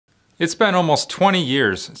It's been almost 20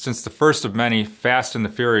 years since the first of many Fast and the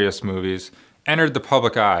Furious movies entered the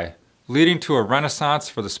public eye, leading to a renaissance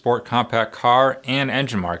for the sport compact car and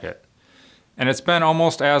engine market. And it's been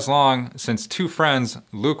almost as long since two friends,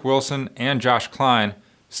 Luke Wilson and Josh Klein,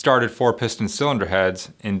 started four-piston cylinder heads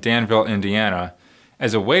in Danville, Indiana,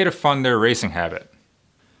 as a way to fund their racing habit.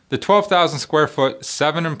 The 12,000 square foot,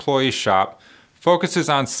 7-employee shop focuses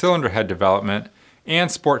on cylinder head development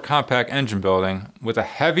and sport compact engine building with a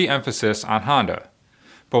heavy emphasis on Honda,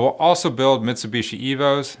 but will also build Mitsubishi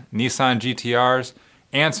Evos, Nissan GTRs,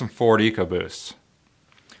 and some Ford EcoBoosts.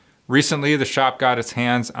 Recently, the shop got its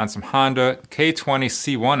hands on some Honda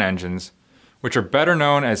K20C1 engines, which are better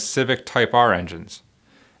known as Civic Type R engines,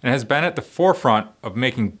 and has been at the forefront of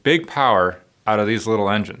making big power out of these little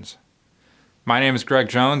engines. My name is Greg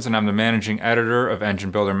Jones, and I'm the managing editor of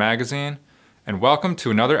Engine Builder magazine, and welcome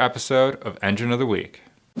to another episode of Engine of the Week.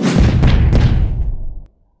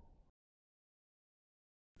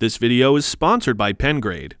 This video is sponsored by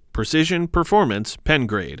Pengrade, Precision Performance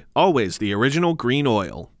Pengrade, always the original green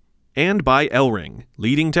oil. And by L-Ring,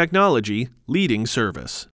 leading technology, leading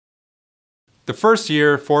service. The first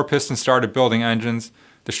year four-piston started building engines,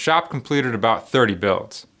 the shop completed about 30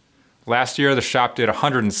 builds. Last year the shop did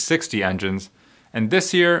 160 engines, and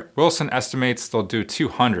this year Wilson estimates they'll do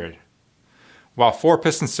 200. While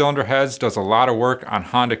four-piston cylinder heads does a lot of work on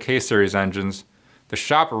Honda K-Series engines, the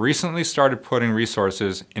shop recently started putting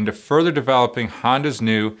resources into further developing Honda's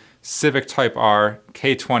new Civic Type R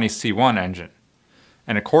K20C1 engine.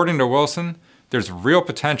 And according to Wilson, there's real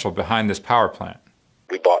potential behind this power plant.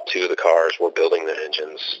 We bought two of the cars, we're building the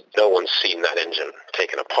engines. No one's seen that engine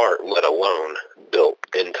taken apart, let alone built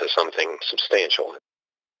into something substantial.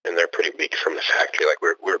 And they're pretty weak from the factory. Like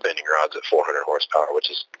we're bending rods at 400 horsepower, which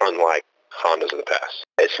is unlike Hondas of the past.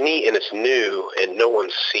 It's neat and it's new, and no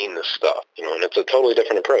one's seen this stuff, and it's a totally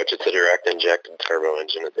different approach. It's a direct injected turbo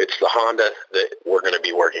engine. It's the Honda that we're going to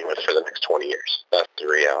be working with for the next 20 years. That's the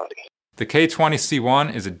reality. The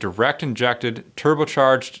K20C1 is a direct injected,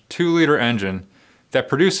 turbocharged 2-liter engine that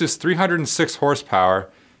produces 306 horsepower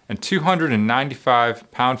and 295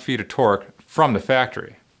 pound-feet of torque from the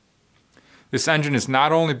factory. This engine is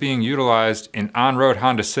not only being utilized in on-road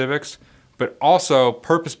Honda Civics, but also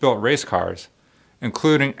purpose-built race cars,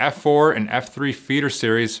 including F4 and F3 feeder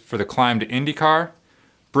series for the Climb to IndyCar,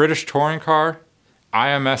 British Touring Car,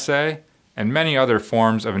 IMSA, and many other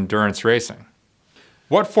forms of endurance racing.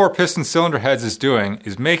 What four-piston cylinder heads is doing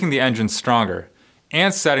is making the engines stronger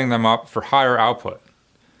and setting them up for higher output.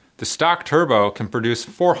 The stock turbo can produce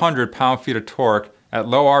 400 pound-feet of torque at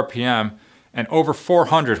low RPM and over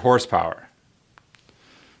 400 horsepower.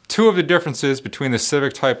 Two of the differences between the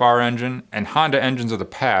Civic Type R engine and Honda engines of the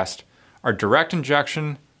past are direct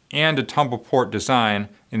injection and a tumble port design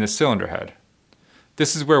in the cylinder head.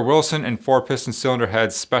 This is where Wilson and four-piston cylinder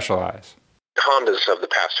heads specialize. Hondas of the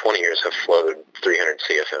past 20 years have flowed 300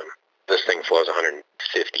 CFM. This thing flows 150,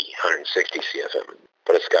 160 CFM,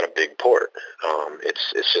 but it's got a big port.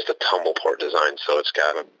 It's just a tumble port design, so it's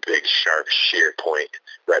got a big sharp shear point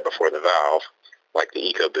right before the valve, like the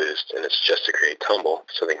EcoBoost, and it's just to create tumble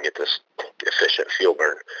so they can get this efficient fuel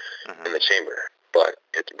burn in the chamber. But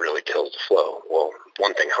it really kills the flow. Well,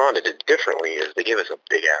 one thing Honda did differently is they gave us a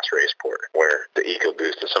big-ass race port, where the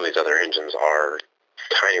EcoBoost and some of these other engines are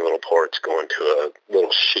tiny little ports going to a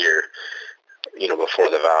little shear, before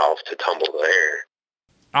the valve to tumble the air.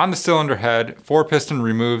 On the cylinder head, four-piston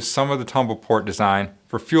removes some of the tumble port design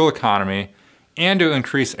for fuel economy and to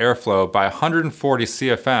increase airflow by 140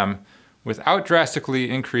 CFM without drastically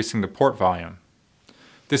increasing the port volume.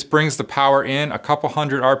 This brings the power in a couple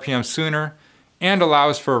hundred RPM sooner and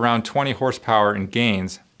allows for around 20 horsepower in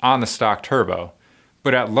gains on the stock turbo,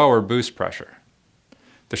 but at lower boost pressure.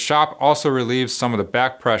 The shop also relieves some of the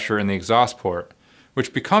back pressure in the exhaust port,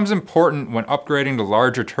 which becomes important when upgrading to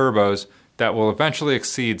larger turbos that will eventually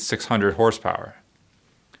exceed 600 horsepower.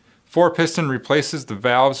 Four-piston replaces the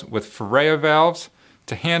valves with Ferrea valves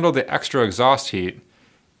to handle the extra exhaust heat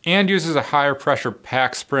and uses a higher pressure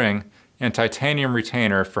pack spring and titanium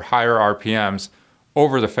retainer for higher RPMs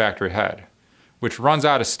over the factory head, which runs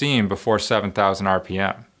out of steam before 7,000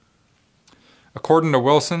 RPM. According to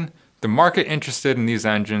Wilson, the market interested in these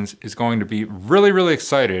engines is going to be really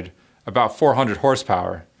excited about 400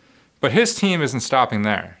 horsepower, but his team isn't stopping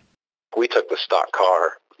there. We took the stock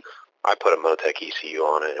car, I put a Motec ECU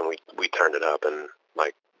on it, and we turned it up, and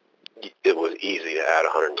it was easy to add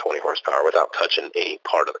 120 horsepower without touching any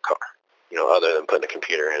part of the car, other than putting a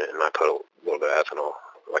computer in it, and I put a little bit of ethanol,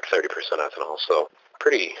 like 30% ethanol, so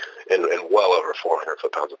pretty, and well over 400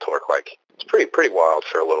 foot-pounds of torque. It's pretty wild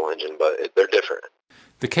for a little engine, but they're different.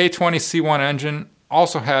 The K20C1 engine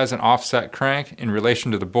also has an offset crank in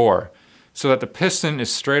relation to the bore, so that the piston is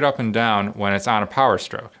straight up and down when it's on a power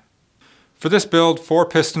stroke. For this build,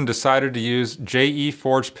 4Piston decided to use JE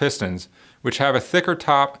forged pistons, which have a thicker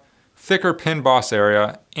top, thicker pin boss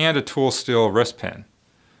area, and a tool steel wrist pin.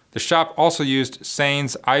 The shop also used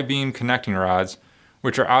Sainz I-beam connecting rods,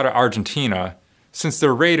 which are out of Argentina, since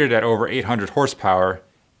they're rated at over 800 horsepower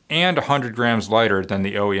and 100 grams lighter than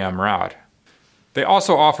the OEM rod. They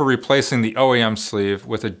also offer replacing the OEM sleeve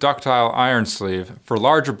with a ductile iron sleeve for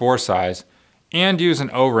larger bore size and use an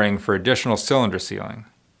O-ring for additional cylinder sealing.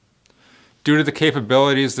 Due to the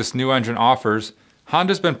capabilities this new engine offers,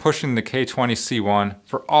 Honda's been pushing the K20C1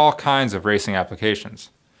 for all kinds of racing applications,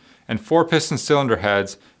 and 4-piston cylinder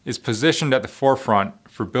heads is positioned at the forefront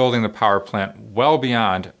for building the power plant well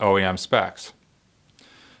beyond OEM specs.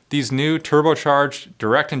 These new turbocharged,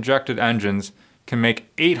 direct-injected engines can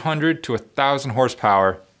make 800 to 1,000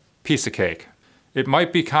 horsepower, piece of cake. It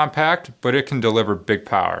might be compact, but it can deliver big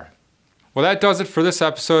power. Well, that does it for this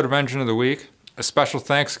episode of Engine of the Week. A special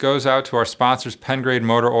thanks goes out to our sponsors Pengrade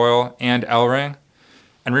Motor Oil and L-Ring.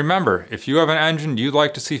 And remember, if you have an engine you'd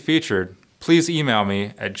like to see featured, please email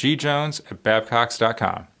me at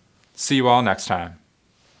gjones@babcox.com. See you all next time.